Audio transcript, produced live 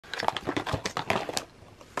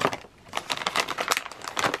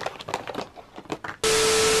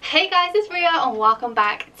Hey guys, it's Rhia and welcome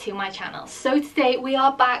back to my channel. So today we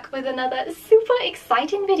are back with another super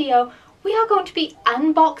exciting video. We are going to be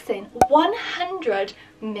unboxing 100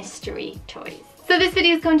 mystery toys. So this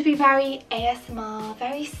video is going to be very ASMR,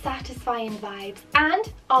 very satisfying vibes,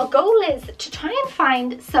 and our goal is to try and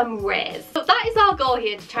find some rares. So that is our goal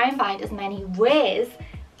here, to try and find as many rares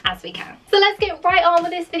as we can. So let's get right on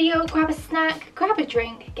with this video. Grab a snack, grab a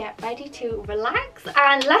drink, get ready to relax,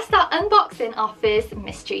 and let's start unboxing our first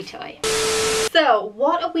mystery toy. So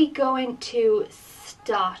what are we going to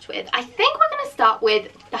start with? I think we're going to start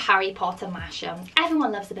with the Harry Potter Mashems.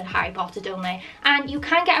 Everyone loves a bit of Harry Potter, don't they? And you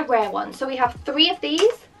can get a rare one. So we have 3 of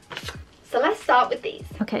these. So let's start with these.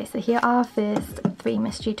 Okay, so here are our first 3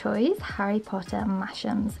 mystery toys, Harry Potter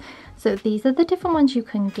Mashems. So these are the different ones you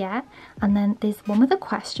can get, and then there's one with a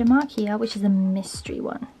question mark here, which is a mystery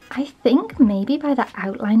one. I think maybe by the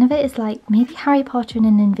outline of it, it's like maybe Harry Potter in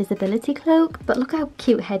an invisibility cloak, but look how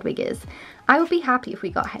cute Hedwig is. I would be happy if we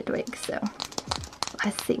got Hedwig, so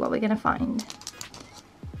let's see what we're gonna find.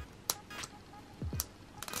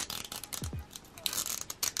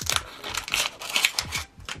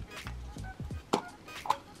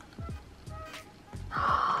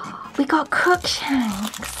 We got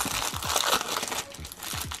Crookshanks.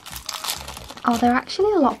 Oh, they're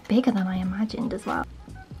actually a lot bigger than I imagined as well.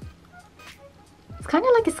 It's kind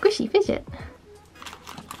of like a squishy fidget.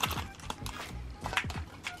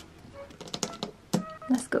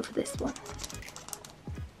 Let's go for this one.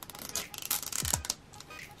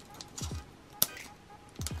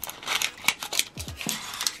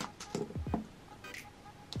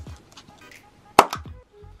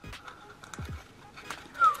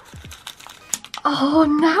 Oh,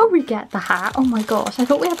 now we get the hat. Oh my gosh, I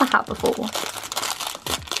thought we had the hat before.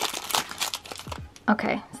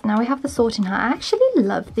 Okay, so now we have the sorting hat. I actually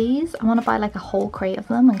love these. I want to buy like a whole crate of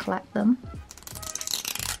them and collect them.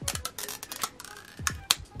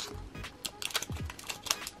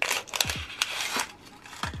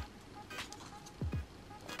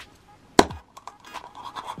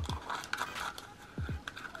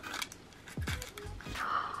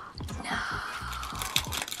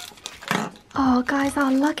 Oh guys,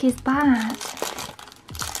 our luck is bad.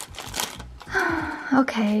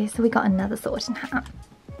 Okay, so we got another sorting hat.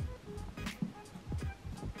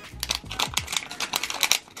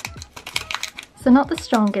 So not the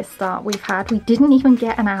strongest start we've had. We didn't even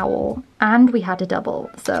get an owl and we had a double.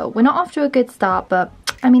 So we're not off to a good start, but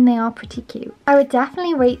I mean, they are pretty cute. I would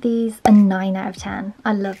definitely rate these a 9 out of 10.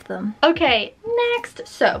 I love them. Okay, next.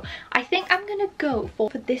 So I think I'm gonna go for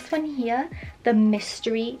this one here, the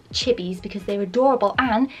mystery Chibies, because they're adorable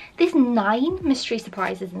and there's 9 mystery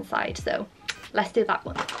surprises inside. So let's do that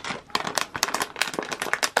one.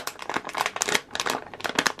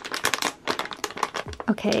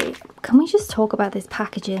 Okay, can we just talk about this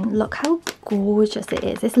packaging? Look how gorgeous it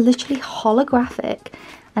is. It's literally holographic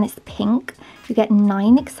and it's pink. You get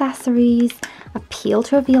 9 accessories, a peel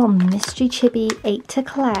to reveal, mystery chibi, 8 to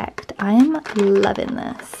collect. I am loving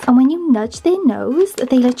this. And when you nudge their nose,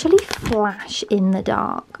 they literally flash in the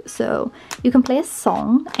dark. So you can play a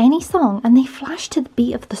song, any song, and they flash to the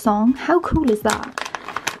beat of the song. How cool is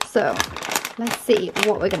that? So let's see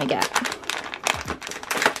what we're gonna get.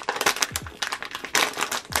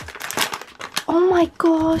 Oh my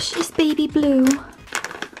gosh, it's baby blue.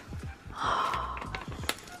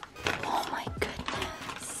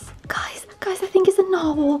 I think it's a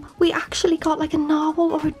narwhal. We actually got like a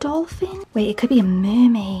narwhal or a dolphin. Wait, it could be a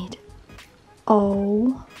mermaid.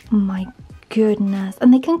 Oh my goodness.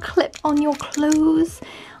 And they can clip on your clothes,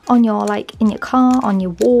 on your, like, in your car, on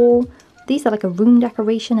your wall. These are like a room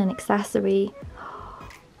decoration and accessory.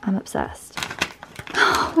 I'm obsessed.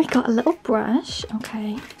 Oh, we got a little brush.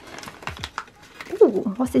 Okay.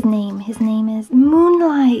 Ooh, what's his name? His name is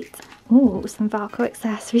Moonlight. Ooh, some Velcro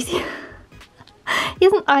accessories here. He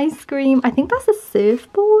has an ice cream. I think that's a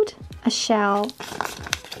surfboard. A shell.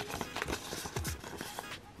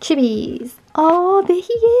 Chibies. Oh, there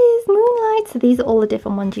he is, Moonlight. So these are all the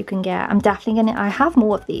different ones you can get. I'm definitely gonna, I have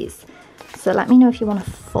more of these. So let me know if you want a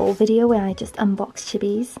full video where I just unbox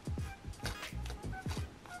Chibies.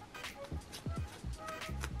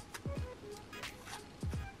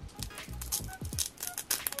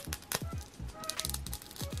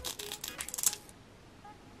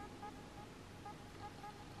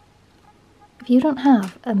 If you don't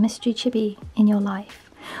have a mystery chibi in your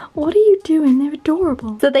life, what are you doing? They're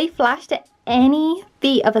adorable. So they flash to any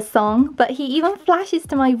beat of a song, but he even flashes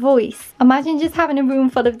to my voice. Imagine just having a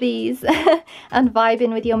room full of these and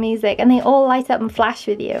vibing with your music, and they all light up and flash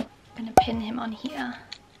with you. I'm gonna pin him on here.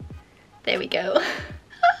 There we go.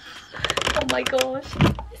 Oh my gosh,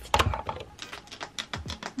 it's adorable.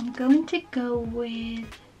 I'm going to go with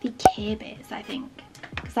the Care Bears, I think,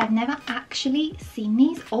 because I've never actually seen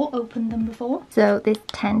these or opened them before. So there's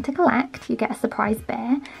 10 to collect. You get a surprise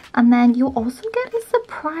bear, and then you also get a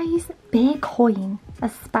surprise bear coin, a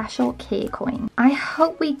special care coin. I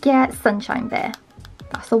hope we get Sunshine Bear.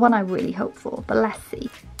 That's the one I really hope for, but let's see.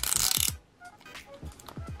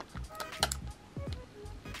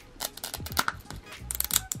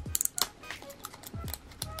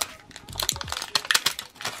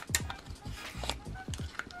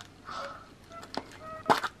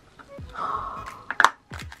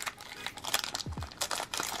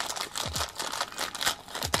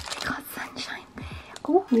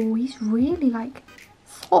 Oh, he's really like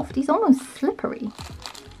soft. He's almost slippery.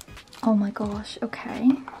 Oh my gosh, okay.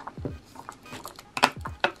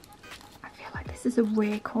 I feel like this is a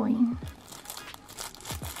rare coin.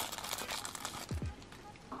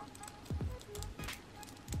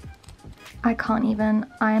 I can't even.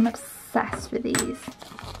 I am obsessed with these.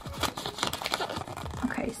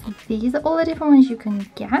 Okay, so these are all the different ones you can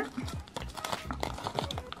get.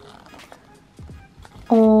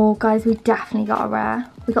 Oh, guys, we definitely got a rare.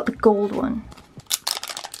 We got the gold one.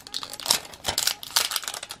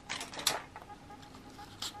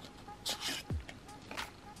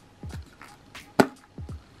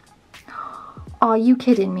 Are you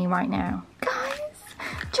kidding me right now? Guys,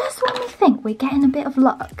 just when we think we're getting a bit of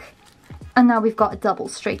luck, and now we've got a double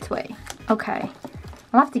straight away. Okay,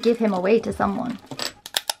 I'll have to give him away to someone.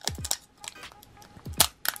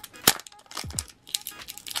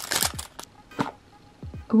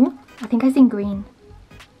 Ooh, I think I seen green.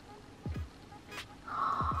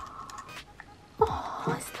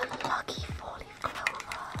 Oh, it's the lucky 4-leaf clover.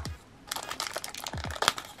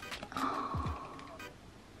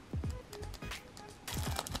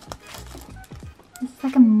 It's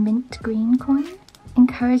like a mint green coin.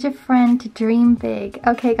 Encourage a friend to dream big.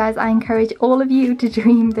 Okay guys, I encourage all of you to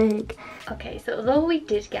dream big. Okay, so although we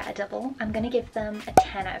did get a double, I'm going to give them a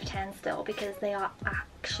 10 out of 10 still, because they are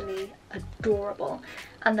actually adorable.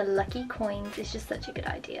 And the lucky coins is just such a good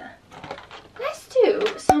idea. Let's do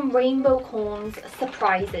some RainbowCorns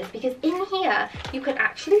surprises, because in here you could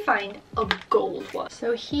actually find a gold one.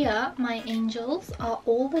 So here, my angels are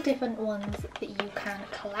all the different ones that you can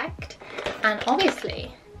collect. And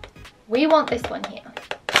obviously, we want this one here.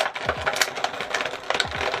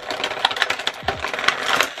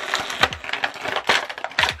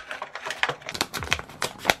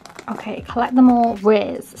 Okay, collect them all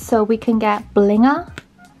rares so we can get Blinger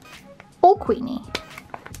or Queenie.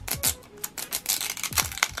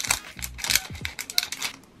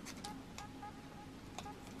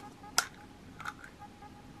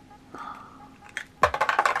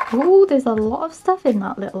 Ooh, there's a lot of stuff in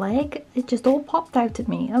that little egg. It just all popped out at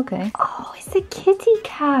me. Okay. Oh, it's a kitty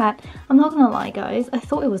cat. I'm not gonna lie, guys. I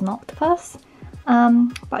thought it was an octopus.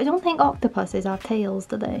 But I don't think octopuses have tails,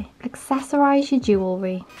 do they? Accessorize your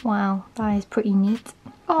jewellery. Wow, that is pretty neat.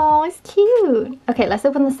 Oh, it's cute. Okay, let's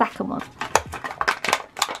open the second one.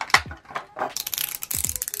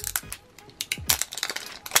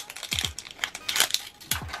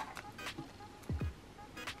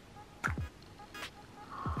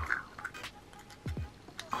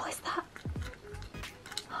 Oh, is that?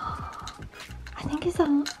 I think it's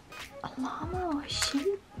a llama or a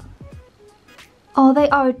sheep. Oh, they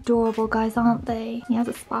are adorable, guys, aren't they? He has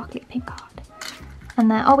a sparkly pink heart.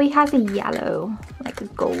 And then, oh, he has a yellow, like a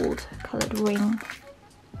gold coloured ring.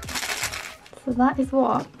 So that is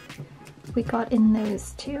what we got in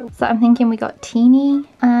those two. So I'm thinking we got Teeny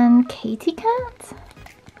and Katy Cat.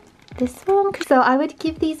 This one. So I would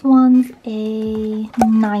give these ones a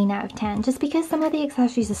 9 out of 10, just because some of the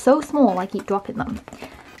accessories are so small, I keep dropping them.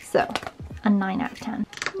 So, a 9 out of 10.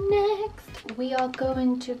 Next, we are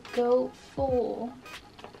going to go for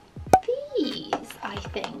these, I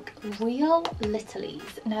think, Real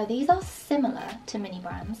Littlies. Now these are similar to mini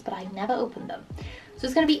brands, but I've never opened them, so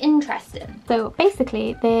it's going to be interesting. So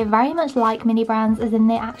basically they're very much like mini brands, as in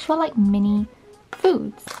they're actual like mini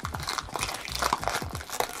foods.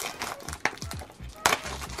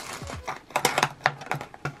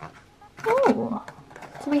 Oh,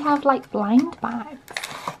 so we have like blind bags.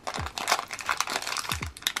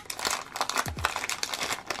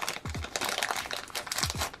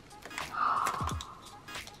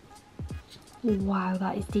 Wow,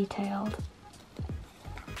 that is detailed.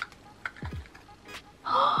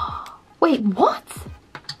 Wait, what?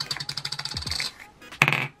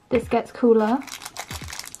 This gets cooler.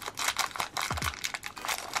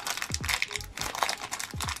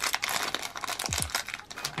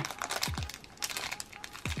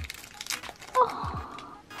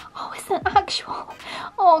 it's an actual,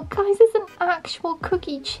 oh guys, it's an actual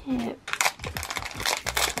cookie chip.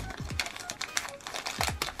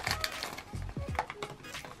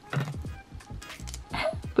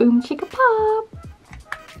 Boom chicka pop.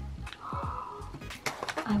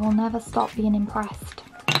 I will never stop being impressed.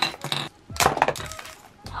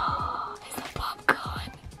 It's a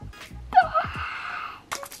popcorn.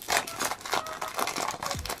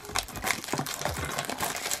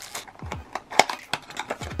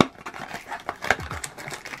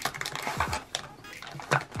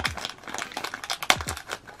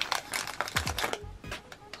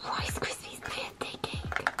 Rice Krispies birthday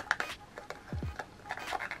cake.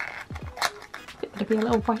 There's gonna be a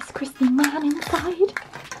little Rice Krispie man inside.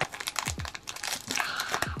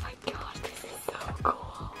 Oh my god, this is so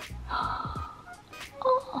cool.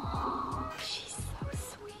 Oh, she's so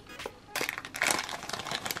sweet.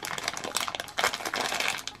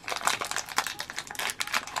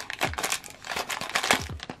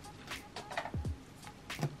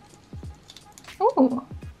 Oh,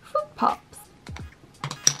 Fruit Pops.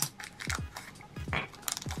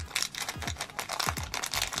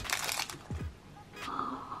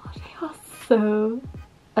 Oh, they are so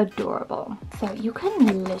adorable. So you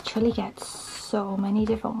can literally get so many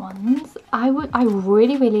different ones. I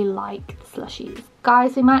really like the slushies.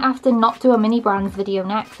 Guys, we might have to not do a mini brands video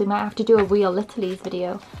next. We might have to do a real Littleys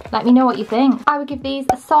video. Let me know what you think. I would give these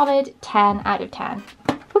a solid 10 out of 10.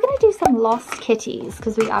 We're gonna do some Lost Kitties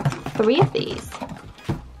because we have 3 of these.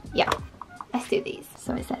 Yeah, let's do these.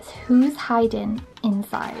 So it says, who's hiding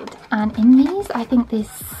inside? And in these, I think there's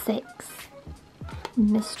 6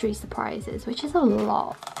 mystery surprises, which is a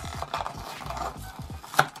lot.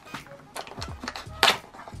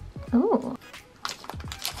 Ooh.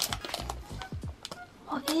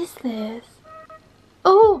 What is this?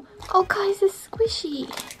 Oh guys, it's squishy.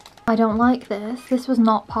 I don't like this. This was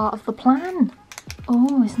not part of the plan.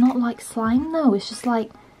 Oh, it's not like slime though. It's just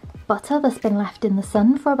like butter that's been left in the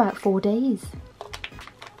sun for about 4 days.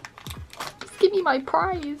 Just give me my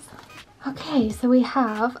prize. Okay, so we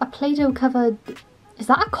have a Play-Doh covered... Is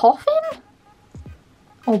that a coffin?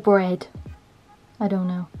 Or bread? I don't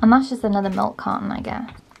know. And that's just another milk carton, I guess.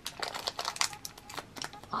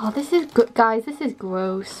 Oh, this is good, guys. This is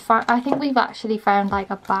gross. I think we've actually found like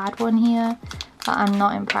a bad one here that I'm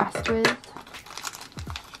not impressed with.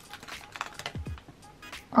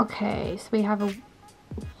 Okay, so we have a...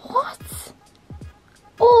 What?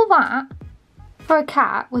 All that for a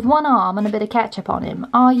cat with one arm and a bit of ketchup on him?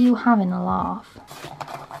 Are you having a laugh?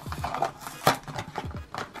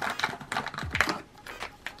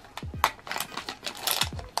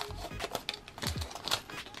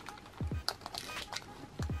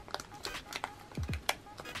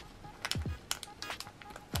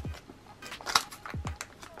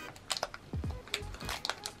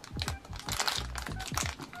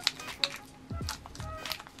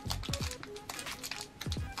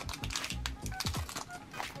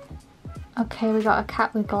 Okay, we got a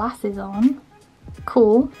cat with glasses on.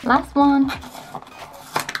 Cool. Last one.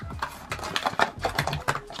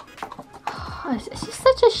 It's just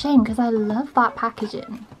such a shame because I love that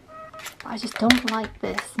packaging. But I just don't like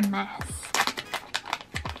this mess.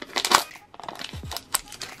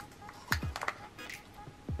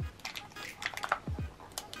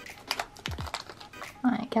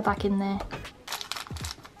 Alright, get back in there.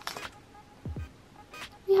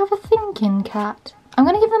 We have a thinking cat. I'm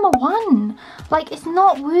gonna give them a 1. Like, it's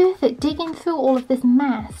not worth it digging through all of this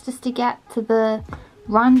mess just to get to the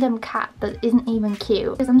random cat that isn't even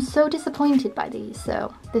cute. Because I'm so disappointed by these,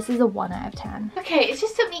 so this is a 1 out of 10. Okay, it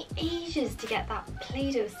just took me ages to get that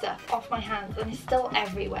Play-Doh stuff off my hands and it's still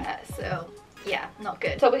everywhere, so yeah, not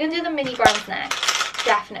good. So we're gonna do the mini brands next,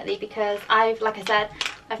 definitely, because like I said,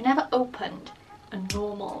 I've never opened a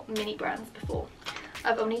normal mini brands before.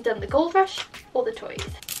 I've only done the Gold Rush or the toys.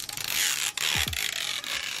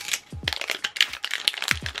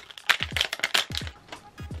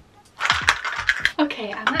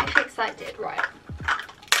 Okay, I'm actually excited, right.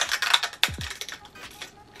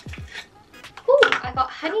 Ooh, I got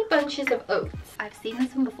Honey Bunches of Oats. I've seen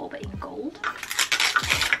this one before, but in gold.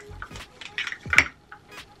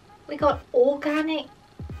 We got Organic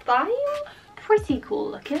Thyme. Pretty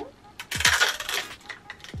cool looking.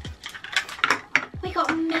 We got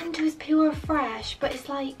Mentos Pure Fresh, but it's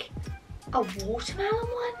like a watermelon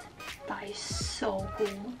one. That is so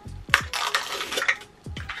cool.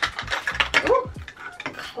 Ooh.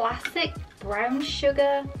 Classic brown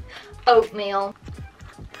sugar oatmeal.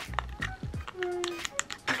 And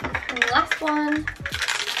last one.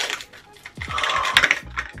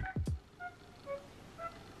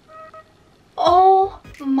 Oh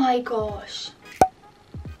my gosh.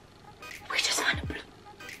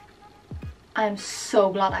 I am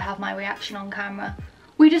so glad I have my reaction on camera.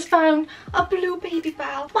 We just found a blue baby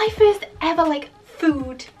bell. My first ever like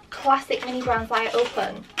food classic mini brand buy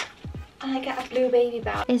open. And I get a blue baby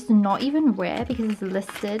bell. It's not even rare because it's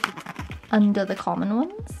listed under the common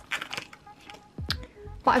ones.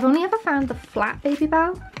 But I've only ever found the flat baby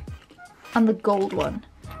bell and the gold one.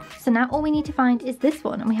 So now all we need to find is this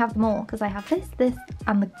one, and we have them all because I have this,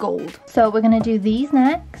 and the gold. So we're gonna do these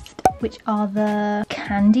next, which are the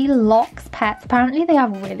Candylocks pets. Apparently they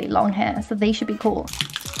have really long hair, so they should be cool.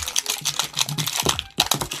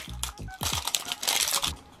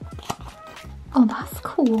 Oh, that's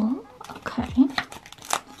cool. Okay.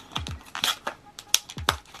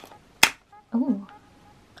 Oh.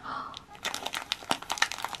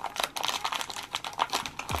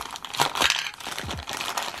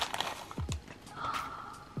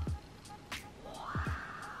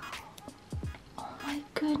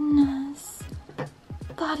 Goodness,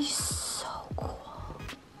 that is so cool.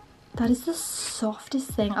 That is the softest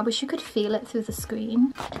thing. I wish you could feel it through the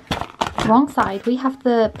screen. Wrong side, we have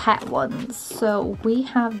the pet ones. So we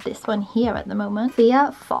have this one here at the moment,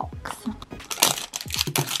 Thea Fox.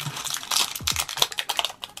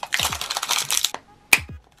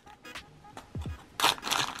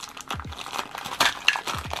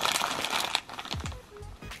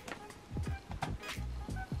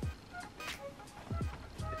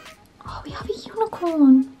 Oh, we have a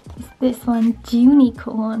unicorn. It's this one,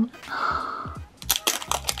 Junicorn.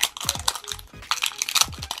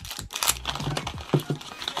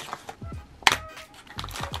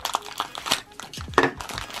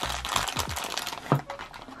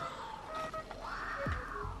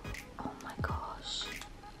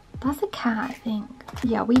 That's a cat, I think.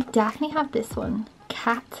 Yeah, we definitely have this one.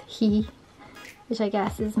 He, which I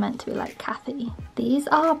guess is meant to be like Kathy. These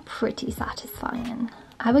are pretty satisfying.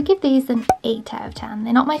 I would give these an 8 out of 10.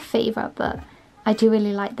 They're not my favourite, but I do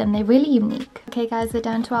really like them. They're really unique. Okay guys, we're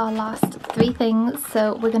down to our last 3 things.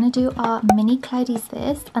 So we're going to do our mini Cloudees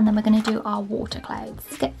first, and then we're going to do our water clouds.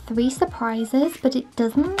 Let's get 3 surprises, but it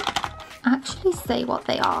doesn't actually say what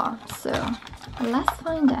they are. So let's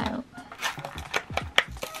find out.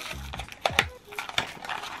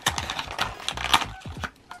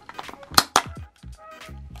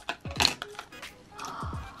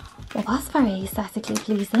 Well, that's very aesthetically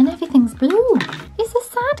pleasing. Everything's blue. It's a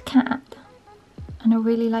sad cat. And a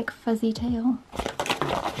really like fuzzy tail.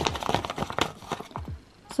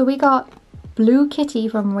 So we got Blue Kitty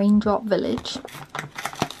from Raindrop Village.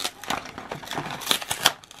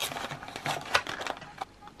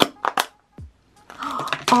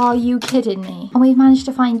 Are you kidding me? And we've managed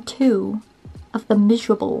to find 2 of the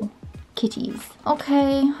miserable kitties.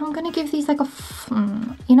 Okay, I'm gonna give these like a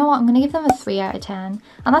you know what, I'm gonna give them a 3 out of 10.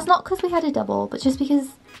 And that's not because we had a double, but just because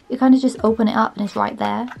you kind of just open it up and it's right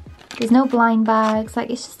there. There's no blind bags. Like,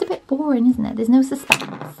 it's just a bit boring, isn't it? There's no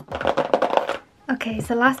suspense. Okay,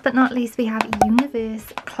 so last but not least we have Universe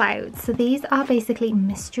Clouds. So these are basically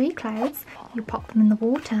mystery clouds. You pop them in the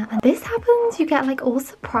water and this happens, you get like all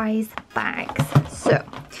surprise bags. So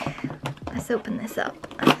let's open this up.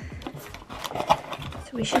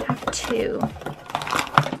 So we should have 2.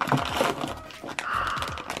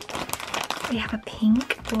 We have a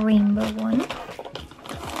pink rainbow one.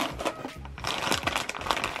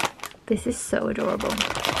 This is so adorable.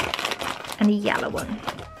 And a yellow one.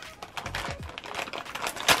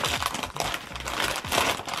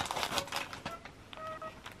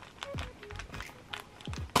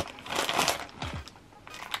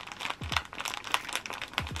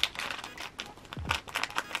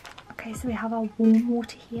 Okay, so we have our warm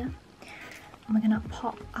water here. And we're gonna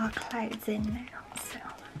pop our clouds in now. So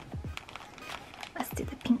let's do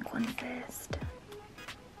the pink one first.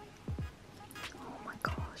 Oh my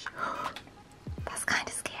gosh. That's kind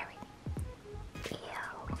of scary. Ew.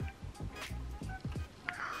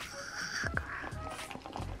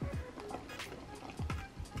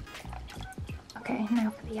 Okay, now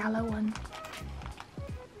for the yellow one.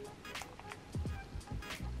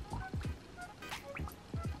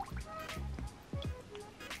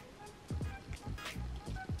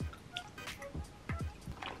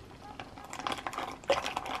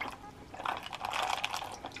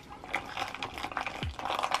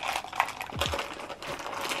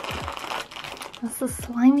 That's the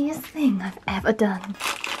slimiest thing I've ever done.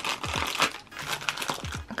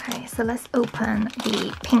 Okay, so let's open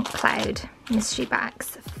the pink cloud mystery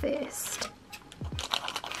bags first.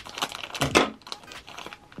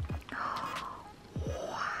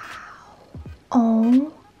 Wow.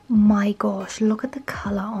 Oh my gosh, look at the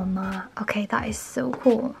colour on that. Okay, that is so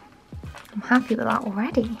cool. I'm happy with that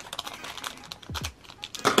already.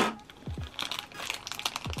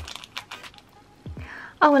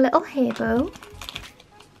 Oh, a little hair bow.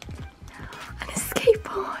 And a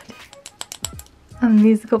skateboard. A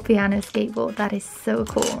musical piano skateboard. That is so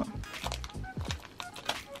cool.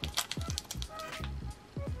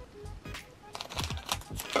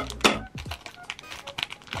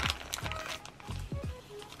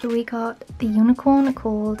 We got the unicorn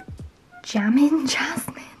called Jammin'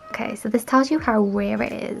 Jasmine. Okay, so this tells you how rare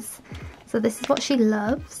it is. So this is what she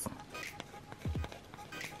loves.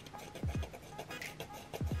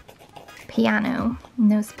 Piano,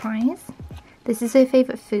 no surprise. This is her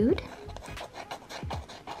favourite food.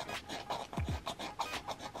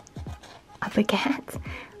 A baguette.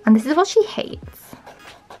 And this is what she hates.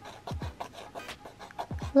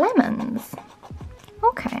 Lemons.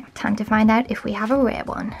 Okay, time to find out if we have a rare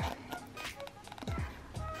one.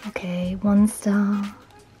 Okay, 1 star.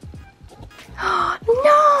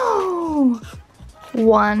 No!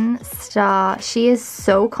 1 star. She is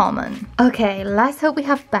so common. Okay, let's hope we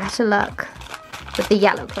have better luck with the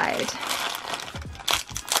yellow cloud.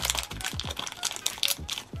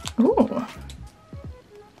 Ooh.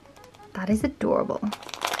 That is adorable.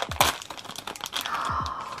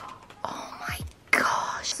 Oh my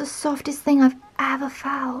gosh. It's the softest thing I've ever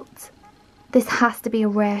felt. This has to be a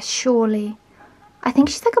rare, surely. I think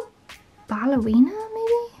she's like a ballerina,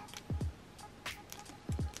 maybe?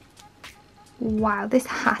 Wow, this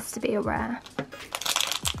has to be a rare.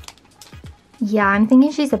 Yeah, I'm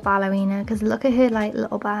thinking she's a ballerina because look at her like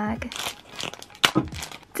little bag.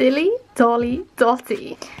 Dilly Dolly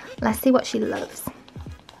Dotty. Let's see what she loves.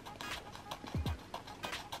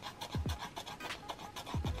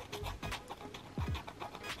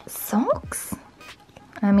 Socks?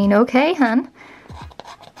 I mean, okay, hun.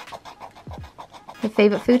 Her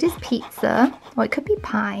favourite food is pizza. Or it could be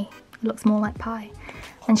pie. It looks more like pie.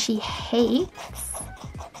 And she hates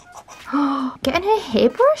getting her hair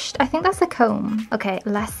brushed. I think that's a comb. Okay,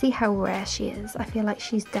 let's see how rare she is. I feel like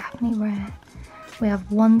she's definitely rare. We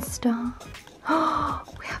have 1 star.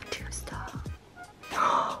 We have 2 star.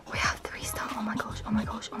 We have 3 star. Oh my gosh, oh my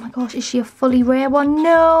gosh, oh my gosh. Is she a fully rare one?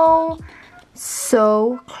 No.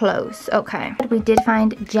 So close. Okay, we did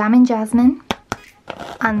find Jammin' Jasmine.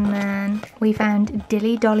 And then we found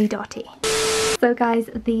Dilly Dolly Dotty. So guys,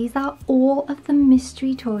 these are all of the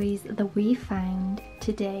mystery toys that we found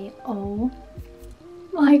today. Oh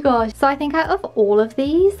my gosh. So I think out of all of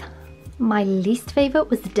these, my least favourite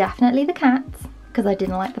was definitely the cats, because I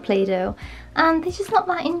didn't like the Play-Doh. And they're just not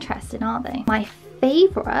that interesting, are they? My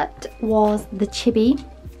favourite was the Chibi,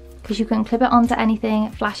 because you can clip it onto anything,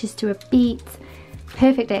 it flashes to a beat.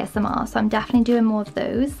 Perfect ASMR, so I'm definitely doing more of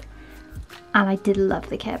those. And I did love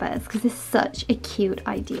the Care Bears because it's such a cute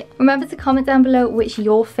idea. Remember to comment down below which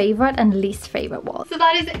your favourite and least favourite was. So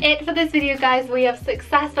that is it for this video, guys. We have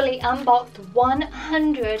successfully unboxed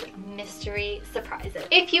 100 mystery surprises.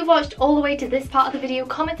 If you watched all the way to this part of the video,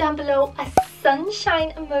 comment down below a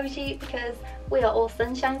sunshine emoji because we are all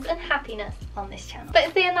sunshines and happiness on this channel.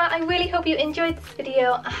 But saying that, I really hope you enjoyed this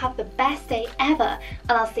video. Have the best day ever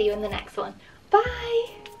and I'll see you in the next one. Bye!